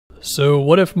So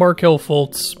what if Markelle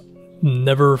Fultz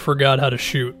never forgot how to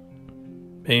shoot,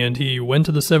 and he went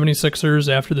to the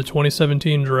 76ers after the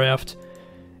 2017 draft,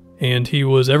 and he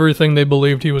was everything they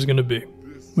believed he was going to be,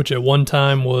 which at one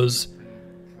time was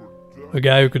a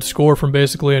guy who could score from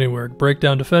basically anywhere, break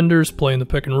down defenders, play in the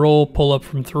pick and roll, pull up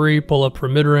from three, pull up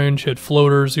from mid-range, hit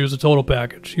floaters. He was a total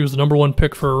package. He was the number one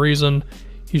pick for a reason.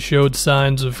 He showed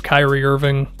signs of Kyrie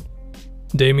Irving,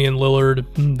 Damian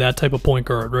Lillard, that type of point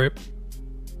guard, right?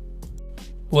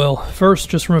 Well, first,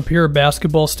 just from a pure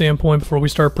basketball standpoint, before we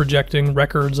start projecting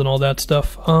records and all that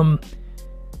stuff,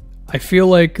 I feel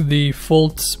like the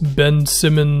Fultz-Ben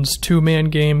Simmons two-man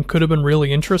game could have been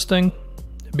really interesting,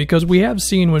 because we have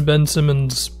seen when Ben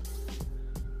Simmons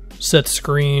sets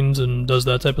screens and does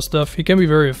that type of stuff, he can be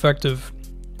very effective,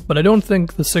 but I don't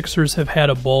think the Sixers have had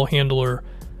a ball handler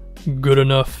good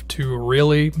enough to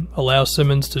really allow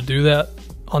Simmons to do that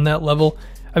on that level.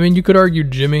 I mean, you could argue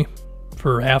Jimmy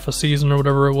for half a season or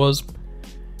whatever it was,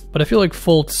 but I feel like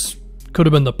Fultz could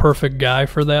have been the perfect guy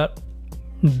for that,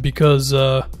 because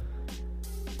it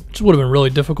just would have been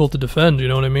really difficult to defend, you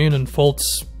know what I mean? And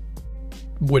Fultz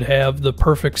would have the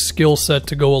perfect skill set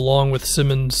to go along with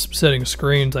Simmons setting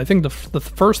screens. I think the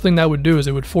first thing that would do is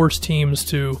it would force teams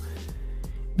to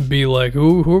be like,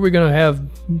 who are we going to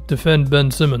have defend Ben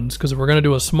Simmons? Because if we're going to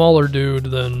do a smaller dude,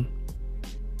 then,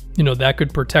 you know, that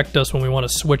could protect us when we want to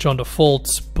switch onto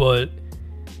Fultz, but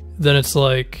then it's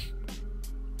like,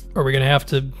 are we going to have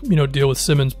to, you know, deal with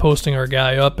Simmons posting our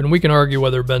guy up? And we can argue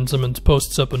whether Ben Simmons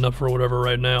posts up enough or whatever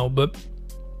right now, but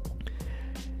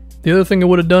the other thing it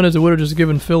would have done is it would have just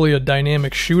given Philly a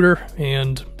dynamic shooter,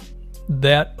 and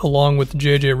that along with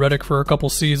JJ Redick for a couple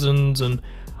seasons. And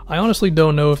I honestly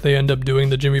don't know if they end up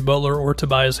doing the Jimmy Butler or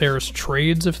Tobias Harris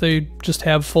trades if they just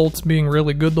have Fultz being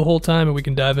really good the whole time, and we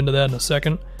can dive into that in a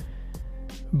second.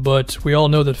 But we all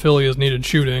know that Philly has needed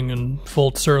shooting, and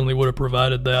Fultz certainly would have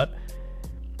provided that.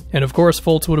 And of course,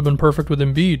 Fultz would have been perfect with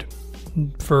Embiid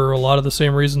for a lot of the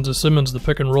same reasons as Simmons, the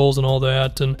pick and rolls and all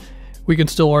that. And we can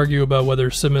still argue about whether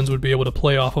Simmons would be able to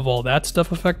play off of all that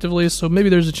stuff effectively. So maybe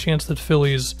there's a chance that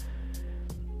Philly's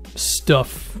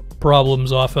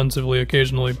problems offensively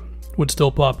occasionally would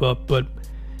still pop up, but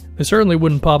they certainly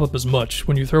wouldn't pop up as much.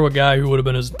 When you throw a guy who would have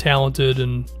been as talented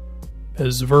and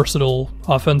as versatile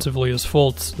offensively as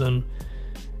Fultz, then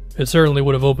it certainly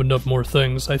would have opened up more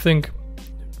things. I think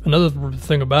another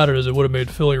thing about it is it would have made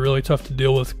Philly really tough to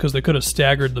deal with, because they could have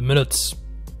staggered the minutes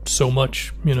so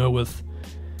much, you know, with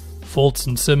Fultz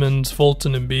and Simmons, Fultz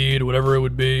and Embiid, whatever it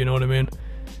would be, you know what I mean?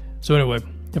 So anyway,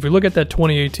 if we look at that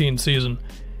 2018 season,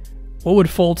 what would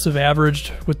Fultz have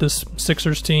averaged with this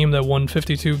Sixers team that won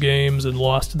 52 games and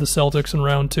lost to the Celtics in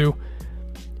round 2?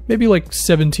 Maybe like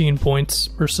 17 points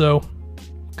or so.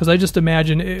 Because I just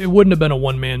imagine it wouldn't have been a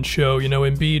one-man show. You know,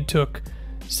 Embiid took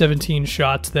 17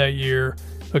 shots that year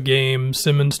a game,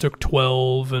 Simmons took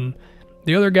 12, and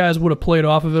the other guys would have played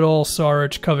off of it all,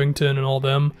 Saric, Covington, and all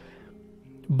them.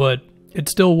 But it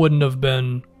still wouldn't have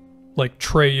been like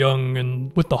Trae Young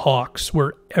and with the Hawks,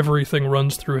 where everything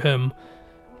runs through him.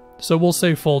 So we'll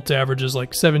say Fultz averages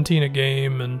like 17 a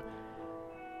game, and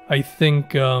I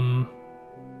think what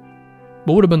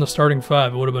would have been the starting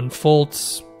five? It would have been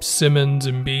Fultz, Simmons,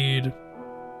 Embiid,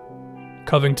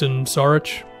 Covington,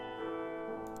 Saric.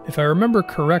 If I remember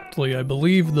correctly, I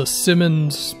believe the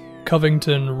Simmons,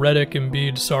 Covington, Redick,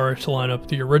 Embiid, Saric lineup,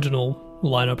 the original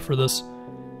lineup for this,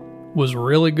 was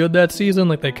really good that season.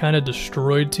 Like, they kind of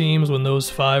destroyed teams when those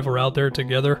five were out there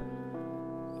together.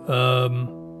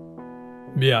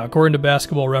 Yeah, according to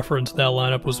Basketball Reference, that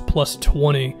lineup was plus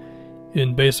 20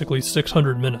 in basically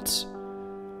 600 minutes.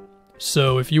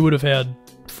 So if you would have had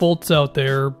Fultz out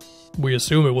there, we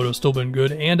assume it would have still been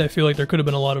good, and I feel like there could have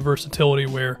been a lot of versatility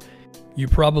where you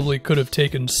probably could have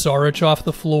taken Saric off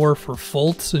the floor for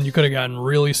Fultz, and you could have gotten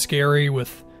really scary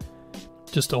with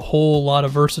just a whole lot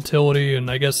of versatility. And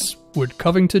I guess, would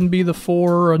Covington be the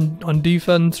 4 on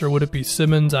defense, or would it be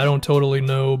Simmons? I don't totally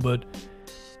know, but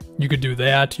you could do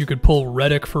that. You could pull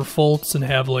Redick for Fultz and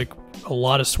have like a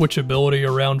lot of switchability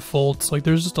around Fultz. Like,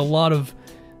 there's just a lot of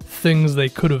things they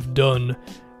could have done,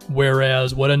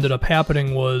 whereas what ended up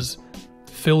happening was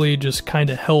Philly just kind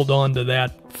of held on to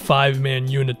that five-man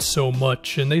unit so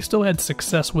much, and they still had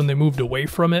success when they moved away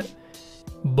from it,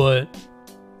 but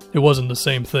it wasn't the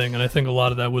same thing, and I think a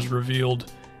lot of that was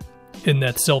revealed in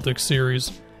that Celtics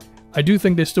series. I do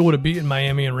think they still would have beaten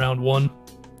Miami in round 1.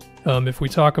 If we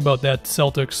talk about that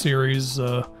Celtics series, you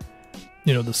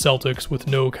know, the Celtics with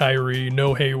no Kyrie,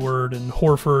 no Hayward, and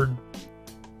Horford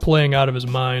playing out of his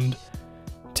mind.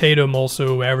 Tatum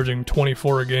also averaging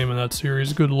 24 a game in that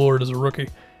series. Good lord, as a rookie.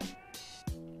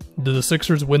 Do the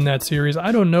Sixers win that series?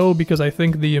 I don't know, because I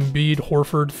think the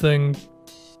Embiid-Horford thing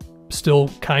still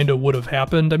kind of would have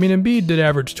happened. I mean, Embiid did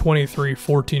average 23,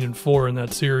 14, and 4 in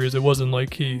that series. It wasn't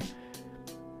like he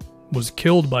was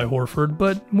killed by Horford,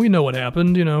 but we know what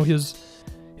happened. You know, his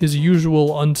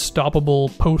usual unstoppable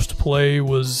post play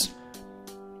was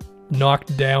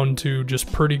knocked down to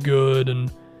just pretty good,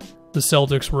 and the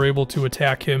Celtics were able to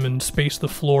attack him and space the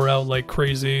floor out like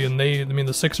crazy, and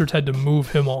the Sixers had to move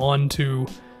him on to,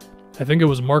 I think it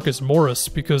was Marcus Morris,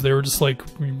 because they were just like,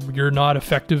 you're not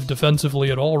effective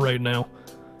defensively at all right now.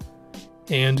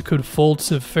 And could Fultz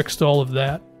have fixed all of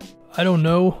that? I don't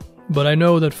know, but I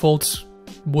know that Fultz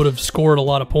would have scored a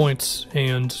lot of points,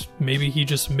 and maybe he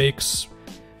just makes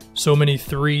so many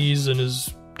threes and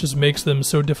just makes them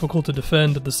so difficult to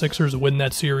defend that the Sixers win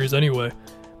that series anyway.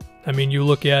 I mean, you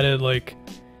look at it like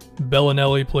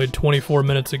Bellinelli played 24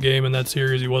 minutes a game in that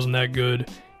series. He wasn't that good.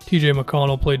 TJ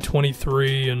McConnell played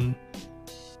 23, and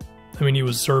I mean, he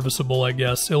was serviceable, I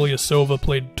guess. Ilyasova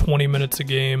played 20 minutes a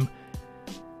game.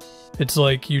 It's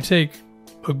like you take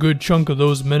a good chunk of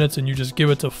those minutes and you just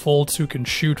give it to Fultz, who can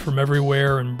shoot from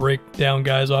everywhere and break down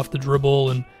guys off the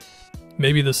dribble, and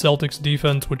maybe the Celtics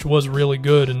defense, which was really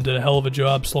good and did a hell of a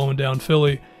job slowing down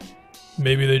Philly,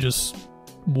 maybe they just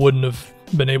wouldn't have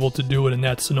been able to do it in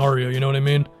that scenario, you know what I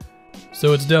mean?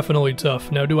 So it's definitely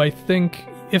tough. Now, do I think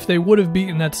if they would have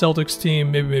beaten that Celtics team,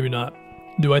 maybe not.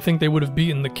 Do I think they would have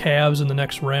beaten the Cavs in the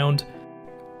next round?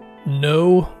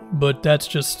 No, but that's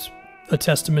just a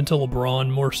testament to LeBron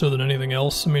more so than anything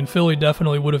else. I mean, Philly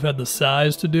definitely would have had the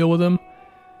size to deal with him,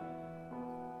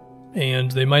 and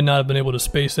they might not have been able to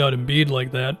space out Embiid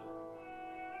like that.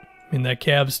 I mean, that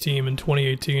Cavs team in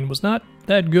 2018 was not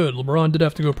that good. LeBron did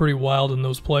have to go pretty wild in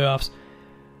those playoffs.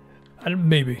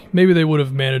 Maybe they would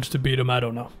have managed to beat him, I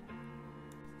don't know.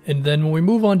 And then when we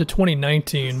move on to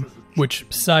 2019, which,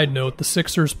 side note, the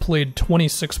Sixers played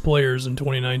 26 players in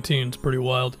 2019. It's pretty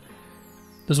wild.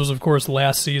 This was, of course,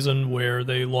 last season where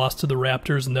they lost to the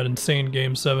Raptors in that insane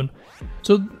Game 7.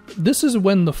 So this is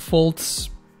when the Fultz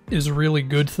is really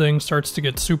good thing starts to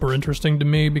get super interesting to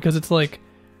me, because it's like,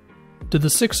 did the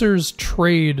Sixers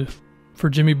trade for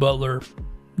Jimmy Butler?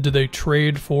 Did they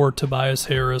trade for Tobias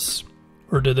Harris?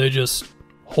 Or did they just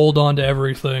hold on to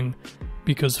everything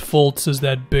because Fultz is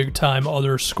that big-time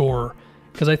other scorer?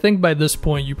 Because I think by this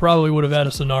point, you probably would have had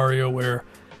a scenario where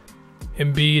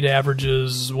Embiid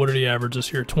averages, what did he average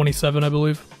this year? 27, I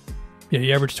believe? Yeah,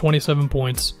 he averaged 27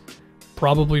 points.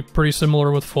 Probably pretty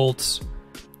similar with Fultz.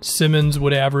 Simmons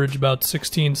would average about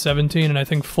 16, 17, and I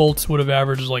think Fultz would have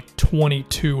averaged like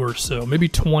 22 or so. Maybe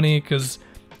 20, because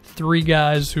 3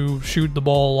 guys who shoot the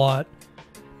ball a lot.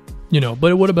 You know,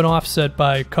 but it would have been offset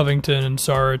by Covington and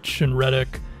Saric and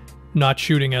Redick not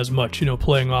shooting as much, you know,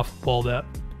 playing off of all that.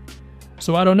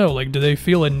 So I don't know, like, do they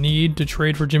feel a need to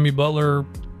trade for Jimmy Butler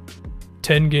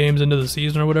 10 games into the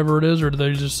season or whatever it is, or are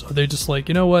they just like,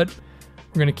 you know what,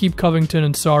 we're going to keep Covington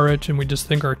and Saric and we just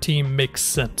think our team makes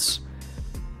sense?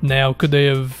 Now, could they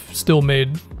have still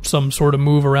made some sort of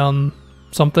move around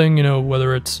something, you know,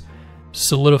 whether it's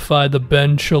solidified the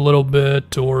bench a little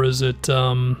bit, or is it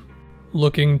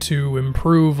looking to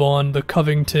improve on the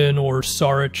Covington or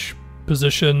Saric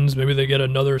positions? Maybe they get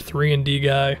another 3-and-D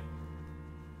guy.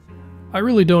 I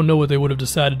really don't know what they would have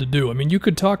decided to do. I mean, you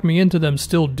could talk me into them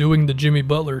still doing the Jimmy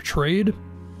Butler trade,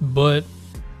 but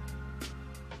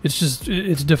it's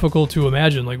difficult to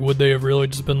imagine. Like, would they have really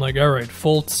just been like, all right,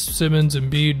 Fultz, Simmons,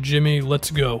 Embiid, Jimmy,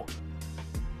 let's go?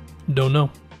 Don't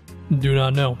know. Do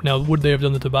not know. Now, would they have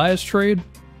done the Tobias trade?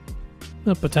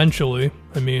 Potentially.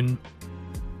 I mean,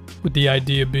 with the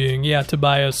idea being, yeah,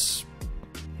 Tobias,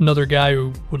 another guy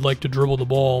who would like to dribble the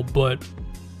ball, but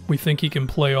we think he can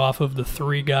play off of the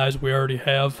 3 guys we already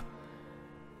have.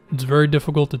 It's very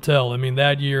difficult to tell. I mean,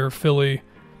 that year, Philly,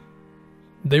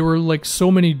 they were like so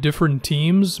many different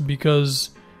teams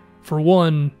because, for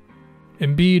one,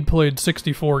 Embiid played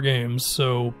 64 games,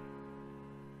 so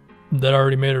that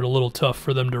already made it a little tough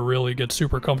for them to really get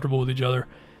super comfortable with each other.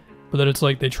 But then it's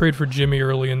like they trade for Jimmy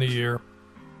early in the year,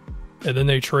 and then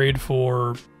they trade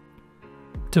for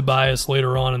Tobias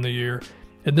later on in the year.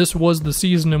 And this was the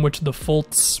season in which the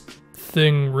Fultz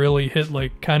thing really hit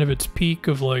like kind of its peak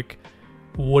of like,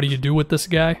 what do you do with this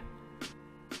guy?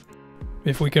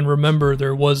 If we can remember,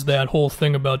 there was that whole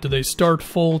thing about, do they start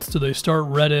Fultz, do they start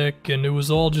Redick, and it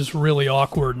was all just really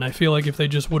awkward. And I feel like if they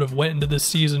just would have went into this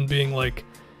season being like,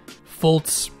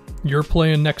 Fultz, you're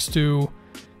playing next to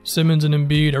Simmons and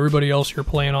Embiid, everybody else you're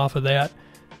playing off of that,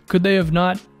 could they have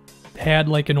not had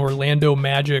like an Orlando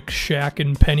Magic, Shaq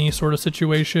and Penny sort of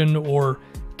situation, or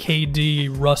KD,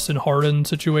 Russ and Harden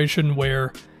situation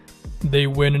where they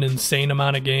win an insane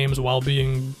amount of games while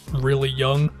being really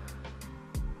young?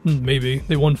 Maybe.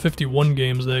 They won 51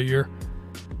 games that year.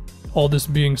 All this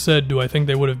being said, do I think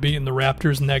they would have beaten the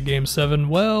Raptors in that Game 7?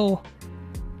 Well,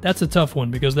 that's a tough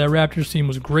one because that Raptors team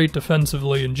was great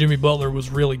defensively and Jimmy Butler was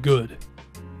really good.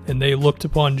 And they looked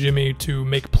upon Jimmy to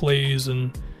make plays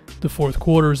in the fourth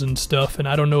quarters and stuff, and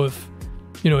I don't know if,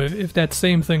 if that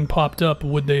same thing popped up,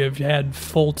 would they have had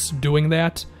Fultz doing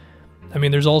that? I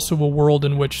mean, there's also a world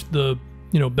in which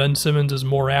Ben Simmons is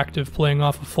more active playing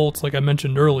off of Fultz, like I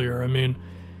mentioned earlier. I mean,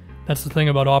 that's the thing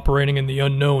about operating in the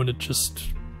unknown. It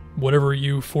just, whatever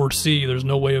you foresee, there's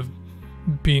no way of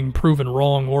being proven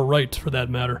wrong or right for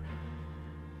that matter.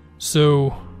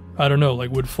 So, I don't know,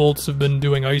 would Fultz have been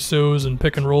doing ISOs and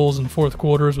pick and rolls in fourth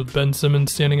quarters with Ben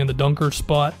Simmons standing in the dunker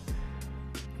spot?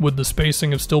 Would the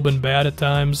spacing have still been bad at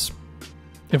times?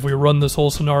 If we run this whole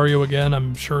scenario again,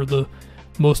 I'm sure the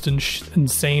most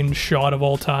insane shot of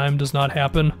all time does not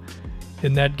happen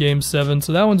in that Game 7.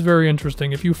 So that one's very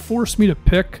interesting. If you force me to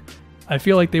pick, I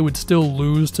feel like they would still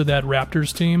lose to that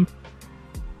Raptors team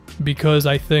because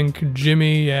I think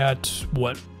Jimmy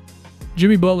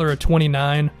Butler at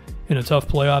 29 in a tough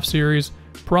playoff series,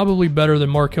 probably better than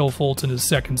Markelle Fultz in his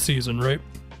second season, right?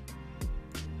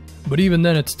 But even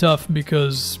then it's tough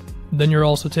because then you're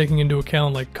also taking into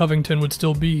account Covington would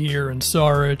still be here and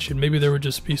Saric, and maybe there would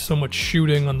just be so much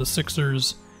shooting on the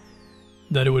Sixers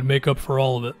that it would make up for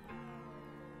all of it.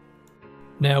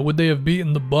 Now, would they have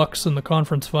beaten the Bucks in the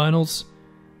conference finals?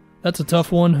 That's a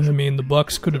tough one. I mean, the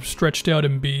Bucks could have stretched out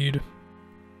Embiid.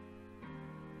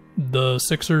 The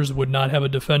Sixers would not have a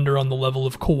defender on the level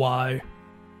of Kawhi,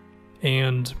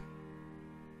 and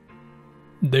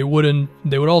they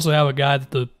would also have a guy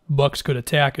that the Bucks could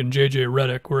attack in JJ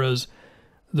Redick, whereas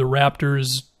the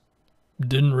Raptors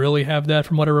didn't really have that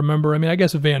from what I remember. I mean, I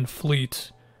guess Van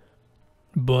Fleet,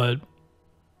 but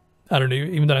I don't know,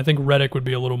 even then I think Redick would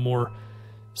be a little more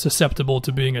susceptible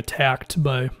to being attacked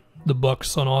by the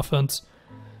Bucks on offense.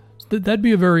 That'd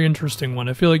be a very interesting one.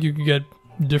 I feel like you could get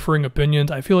differing opinions.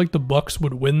 I feel like the Bucks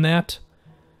would win that,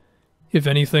 if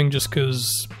anything, just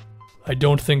because I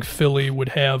don't think Philly would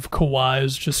have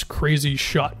Kawhi's just crazy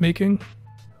shot making,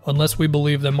 unless we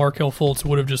believe that Markelle Fultz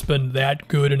would have just been that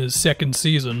good in his second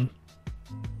season.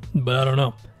 But I don't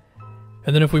know.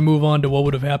 And then if we move on to what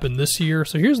would have happened this year,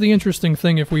 so here's the interesting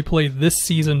thing if we play this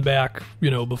season back,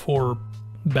 before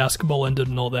basketball ended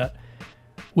and all that.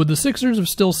 Would the Sixers have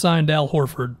still signed Al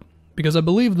Horford? Because I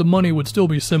believe the money would still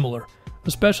be similar,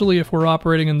 especially if we're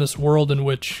operating in this world in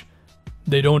which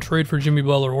they don't trade for Jimmy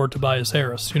Butler or Tobias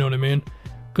Harris, you know what I mean?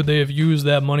 Could they have used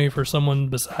that money for someone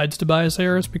besides Tobias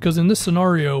Harris? Because in this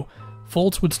scenario,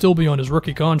 Fultz would still be on his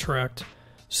rookie contract.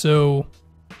 So,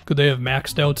 could they have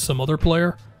maxed out some other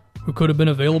player who could have been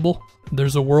available?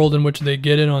 There's a world in which they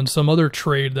get in on some other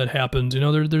trade that happens.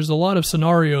 There's a lot of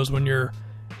scenarios when you're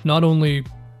not only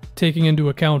taking into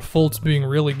account Fultz being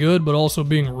really good, but also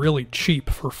being really cheap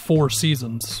for 4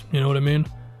 seasons. You know what I mean?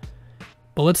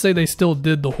 But let's say they still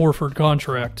did the Horford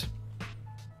contract.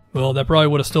 Well, that probably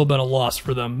would have still been a loss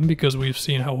for them because we've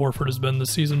seen how Horford has been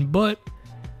this season. But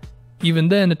even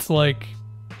then, it's would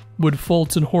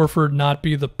Fultz and Horford not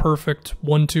be the perfect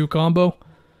 1-2 combo?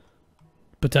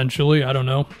 Potentially, I don't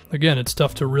know. Again, it's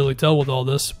tough to really tell with all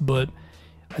this, but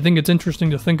I think it's interesting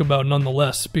to think about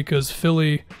nonetheless because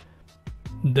Philly,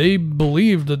 they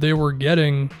believed that they were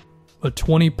getting a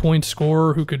 20-point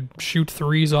scorer who could shoot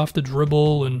threes off the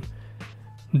dribble and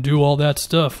do all that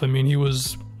stuff. I mean, he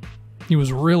was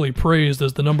really praised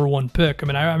as the number 1 pick. I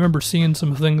mean, I remember seeing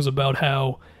some things about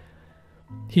how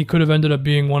he could have ended up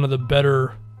being one of the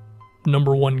better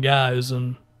number 1 guys,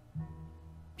 and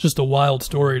just a wild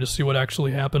story to see what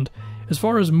actually happened. As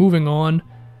far as moving on,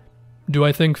 do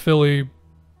I think Philly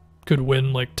could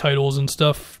win titles and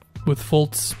stuff with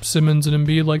Fultz, Simmons, and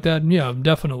Embiid like that? Yeah,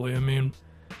 definitely. I mean,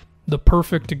 the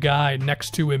perfect guy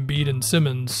next to Embiid and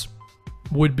Simmons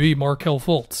would be Markelle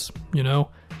Fultz,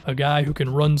 a guy who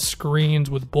can run screens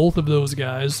with both of those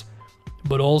guys,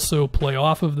 but also play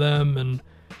off of them and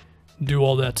do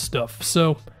all that stuff.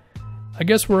 So, I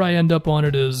guess where I end up on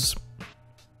it is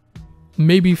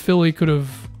maybe Philly could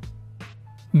have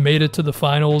made it to the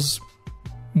finals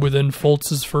within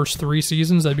Fultz's first 3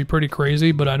 seasons. That'd be pretty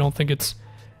crazy, but I don't think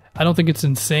it's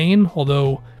insane,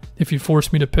 although if you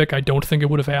force me to pick, I don't think it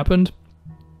would have happened.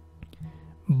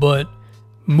 But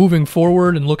moving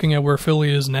forward and looking at where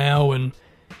Philly is now and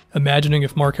imagining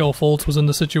if Markelle Fultz was in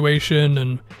the situation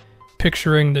and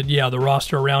picturing that, yeah, the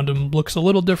roster around him looks a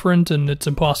little different and it's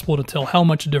impossible to tell how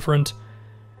much different,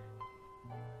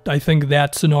 I think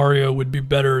that scenario would be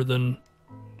better than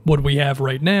what we have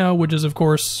right now, which is, of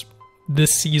course,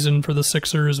 this season for the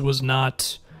Sixers was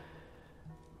not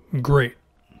great.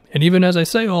 And even as I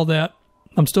say all that,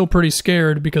 I'm still pretty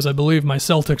scared because I believe my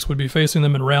Celtics would be facing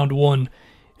them in round 1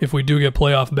 if we do get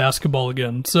playoff basketball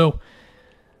again. So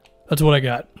that's what I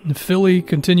got. Philly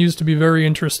continues to be very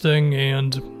interesting,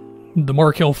 and the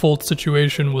Markelle Fultz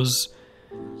situation was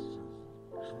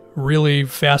really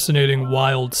fascinating,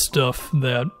 wild stuff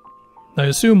that I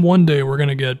assume one day we're going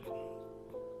to get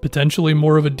potentially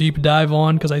more of a deep dive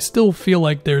on, because I still feel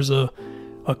like there's a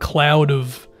cloud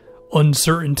of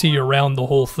uncertainty around the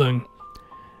whole thing.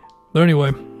 But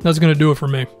anyway, that's going to do it for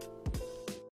me.